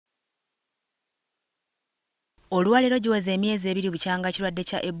Olwalaeero giweze emyezi ebiri bukyanga kirwadde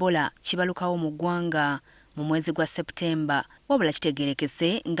kya Ebola kibalukawo mu ggwanga mu mwezi gwa Septemba, wabula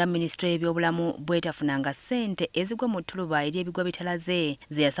kitegeerekese nga Ministule y'ebyobulamu bwetafunanga ssente ezigwa mu ttuluba eri ebigwa bitalaze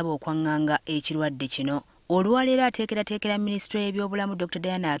ze yasaba okwaŋŋanga ekirwadde kino. Olwaleero Ateekerateekera Minisitule y'ebyobulamu Dr.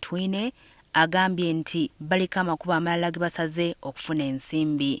 Atwine agambye nti baliko amakubo amalala ge basaze okufuna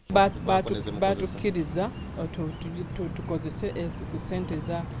ensimbi. Batukkiriza tukozese ssente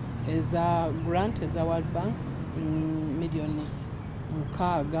eza grant eza World Bank miliyoni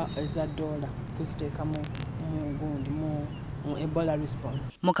mukaaga eza ddoola kuziteeka mu Ebola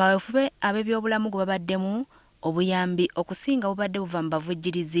response. Mu kaweefube ab'ebyobulamu gwe babaddemu obuyambi okusinga bubadde buva mu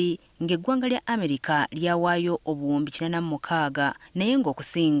bavujjirizi ng'eggwanga lya Amerika lyawaayo obuwumbi 86 naye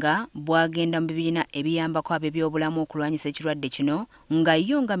ng'okusinga bwagenda mu bibiina ebiyambako ab'ebyobulamu okulwanyisa ekirwadde kino nga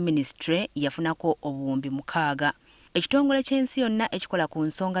yo nga Ministule yafunako obuwumbi 6. Ekitongole ky'ensi yonna ekikola ku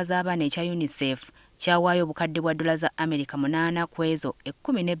nsonga z'abaana ekya UNICEF kyawaayo obukadde bwa ddoola za Amerika 8 ku ezo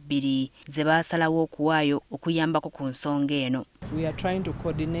 12 ze baasalawo okuwaayo okuyambako ku nsonga eno. We are trying to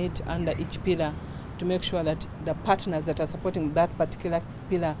coordinate under each pillar to make sure that the partners that are supporting that particular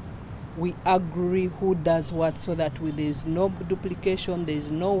pillar, we agree who does what so that there is no duplication, there is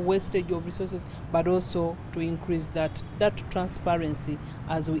no wastage of resources, but also to increase that transparency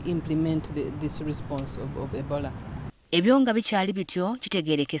as we implement this response of Ebola. Ebyo nga bikyali bityo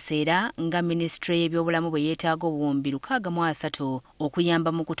kitegeerekese era nga Ministule y'ebyobulamu bwe yeetaaga obuwumbi 63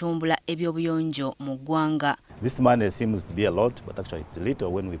 okuyamba mu kutumbula ebyobuyonjo mu ggwanga. This money seems to be a lot, but actually it's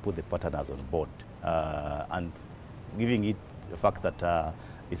little when we put the partners on board and giving it the fact that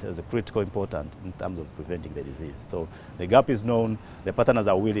it has a critical importance in terms of preventing the disease. So the gap is known, the partners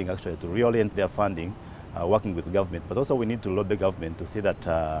are willing actually to reorient their funding, working with government, but also we need to lobby government to see that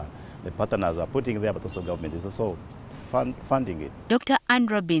the partners are putting there, but also government is also funding it. Dr. Anne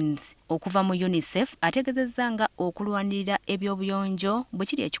Robbins okuva mu UNICEF ategeezezza nga okulwanirira ebyobuyonjo bwe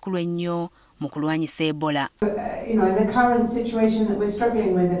kiri ekikulu ennyo mu kulwanyisa Ebola. In the current situation that we're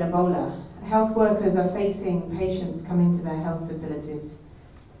struggling with in Ebola, health workers are facing patients coming to their health facilities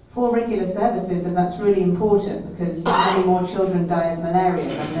for regular services, and that's really important because many more children die of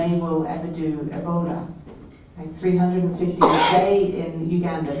malaria than they will ever do Ebola. Like 350 a day in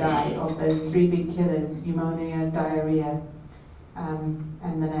Uganda die of those 3 big killers: pneumonia, diarrhea,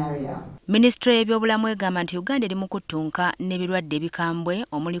 and malaria. Ministule y'ebyobulamu egamba nti Uganda eri mu kuttunka n'ebirwadde ebikambwe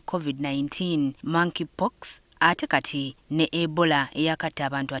omuli COVID-19, monkeypox ate kati ne Ebola eyakatta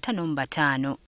abantu 55.